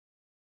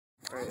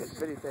Alright, it's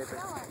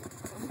videotaping.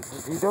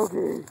 Okie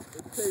dokie.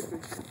 It's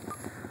taping.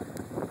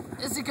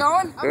 Is it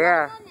going? I'm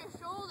Yeah. on your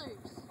shoulders.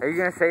 Are you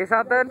gonna say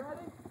something?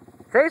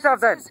 Say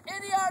something. This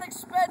idiotic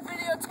sped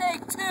video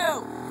take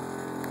 2.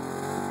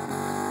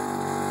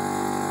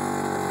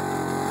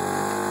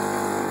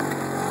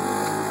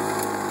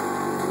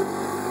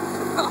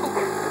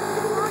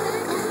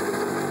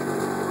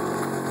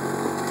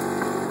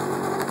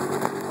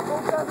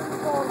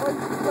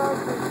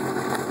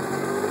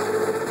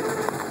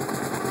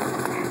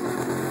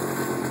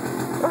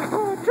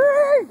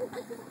 Tree!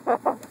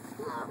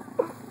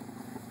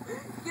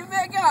 Get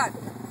back on!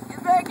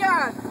 Get back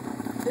on!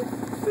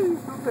 Still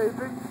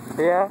taping?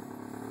 Yeah.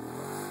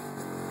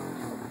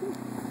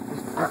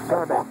 Just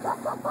got it.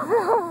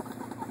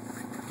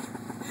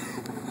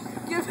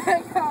 Get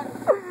back on!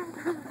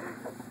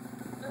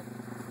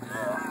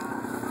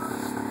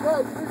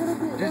 Guys, you're gonna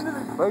be Just into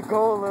this. let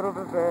go a little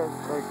bit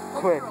fast, like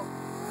quick.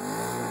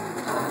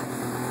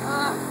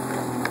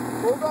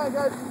 Hold on,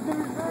 guys, it's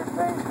gonna be very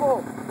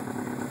painful.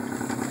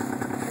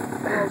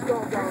 No,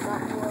 don't, not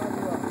more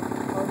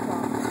on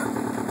top.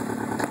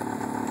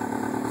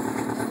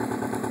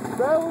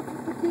 Balance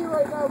is the key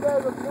right now,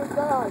 guys. I'm gonna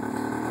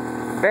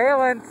die.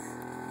 Balance.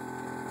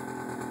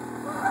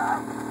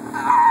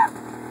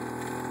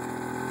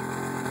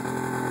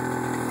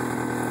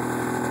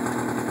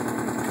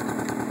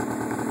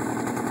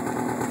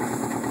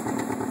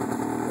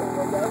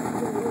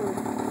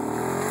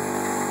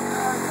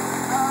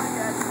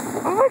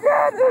 Oh my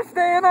God, they're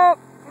staying up.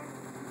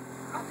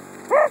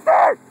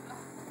 Faster!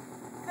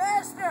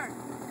 Faster!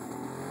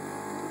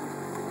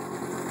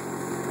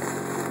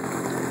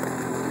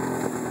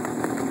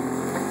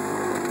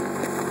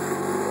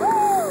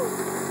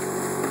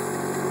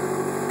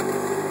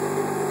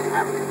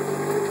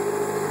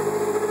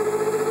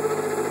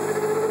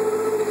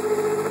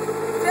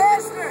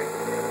 Faster!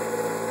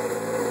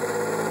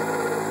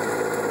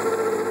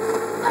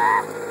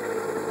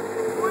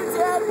 We're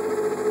dead!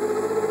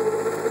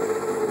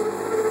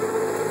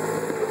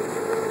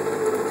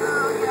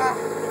 Oh yeah!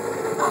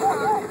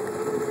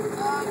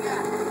 Oh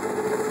yeah!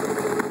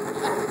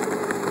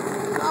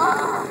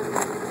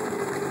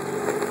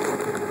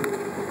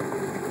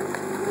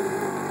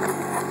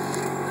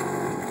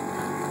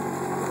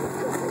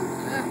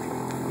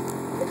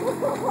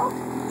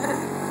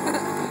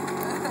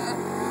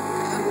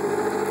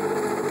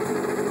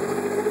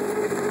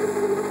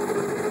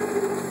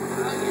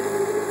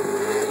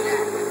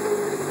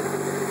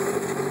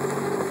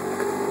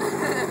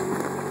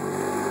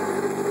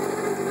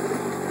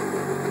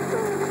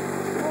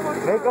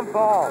 Make them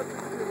fall.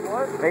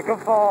 What? Make them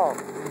fall.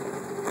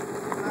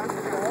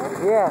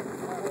 Yeah.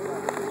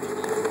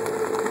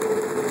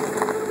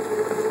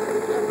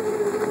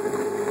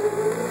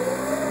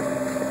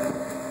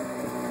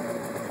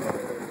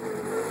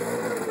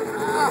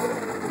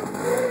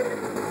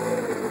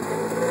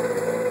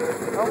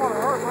 I want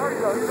to hurt Marty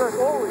though. He's like,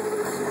 holy.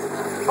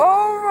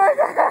 Oh my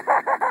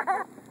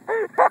God!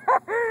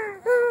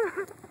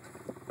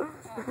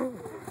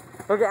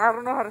 Okay, I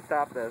don't know how to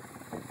stop this.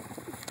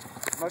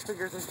 My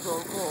fingers are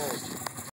so cold.